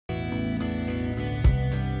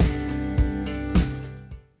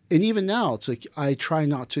And even now, it's like I try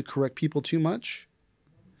not to correct people too much.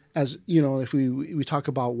 As you know, if we talk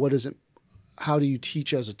about how do you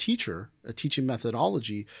teach as a teacher, a teaching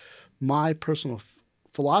methodology, my personal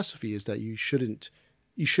philosophy is that you shouldn't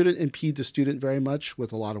impede the student very much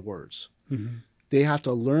with a lot of words. Mm-hmm. They have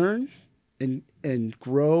to learn and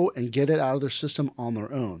grow and get it out of their system on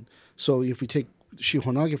their own. So if we take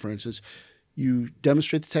Shihonage, for instance, you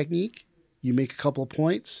demonstrate the technique, you make a couple of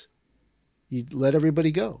points, you let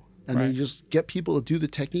everybody go. And then you just get people to do the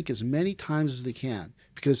technique as many times as they can,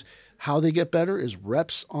 because how they get better is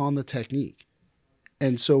reps on the technique.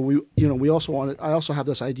 And so I also have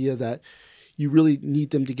this idea that you really need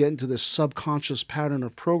them to get into this subconscious pattern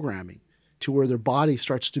of programming to where their body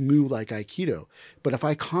starts to move like Aikido. But if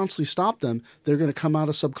I constantly stop them, they're going to come out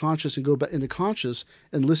of subconscious and go back into conscious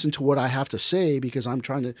and listen to what I have to say because I'm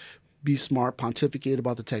trying to be smart, pontificate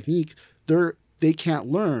about the technique. They can't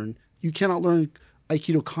learn. You cannot learn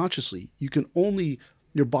Aikido consciously.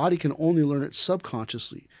 Your body can only learn it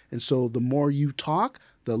subconsciously. And so the more you talk,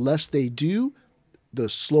 the less they do, the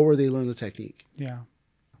slower they learn the technique. Yeah.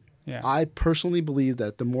 I personally believe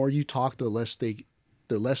that the more you talk, the less they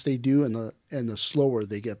do, and the slower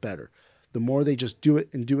they get better. The more they just do it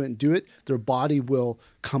and do it and do it, their body will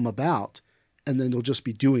come about, and then they'll just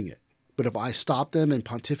be doing it. But if I stop them and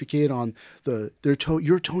pontificate on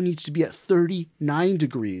your toe needs to be at 39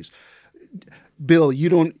 degrees. Bill,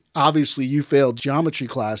 you failed geometry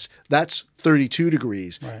class. That's 32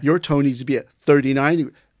 degrees. Right. Your toe needs to be at 39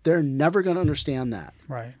 degrees. They're never going to understand that.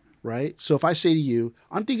 Right? So if I say to you,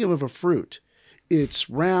 I'm thinking of a fruit. It's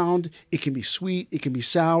round. It can be sweet. It can be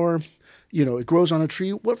sour. It grows on a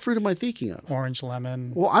tree. What fruit am I thinking of? Orange,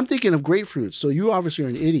 lemon. Well, I'm thinking of grapefruit. So you obviously are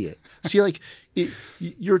an idiot. See,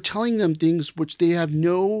 you're telling them things which they have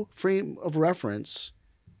no frame of reference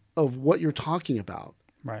of what you're talking about.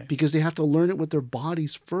 Right. Because they have to learn it with their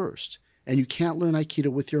bodies first. And you can't learn Aikido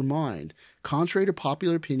with your mind. Contrary to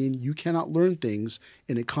popular opinion, you cannot learn things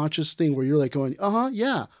in a conscious thing where you're like going,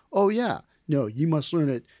 yeah, oh yeah. No, you must learn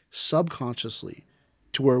it subconsciously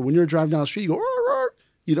to where when you're driving down the street, you go,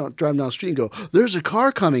 you don't drive down the street and go, there's a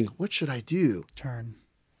car coming. What should I do? Turn.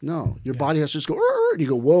 No, your body has to just go, and you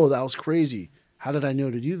go, whoa, that was crazy. How did I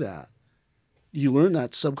know to do that? You learn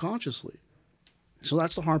that subconsciously. So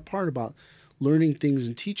that's the hard part about learning things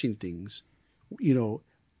and teaching things.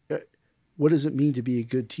 What does it mean to be a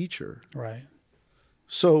good teacher? Right.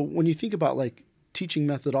 So when you think about teaching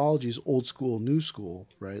methodologies, old school, new school,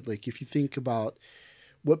 right? Like if you think about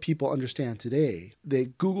what people understand today, they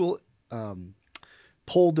Google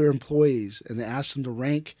polled their employees and they asked them to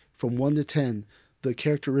rank from 1 to 10 the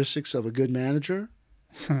characteristics of a good manager.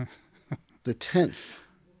 The 10th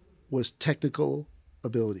was technical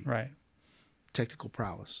ability. Right. Technical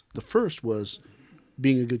prowess. The first was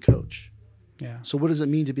being a good coach. Yeah. So what does it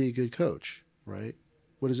mean to be a good coach, right?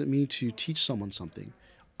 What does it mean to teach someone something?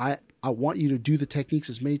 I want you to do the techniques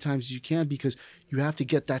as many times as you can because you have to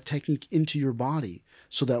get that technique into your body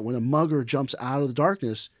so that when a mugger jumps out of the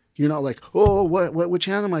darkness, you're not like, oh, which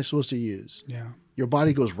hand am I supposed to use? Yeah. Your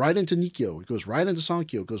body goes right into Nikkyo. It goes right into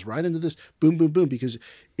Sankyo. It goes right into this, boom, boom, boom, because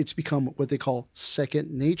it's become what they call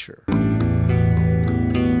second nature.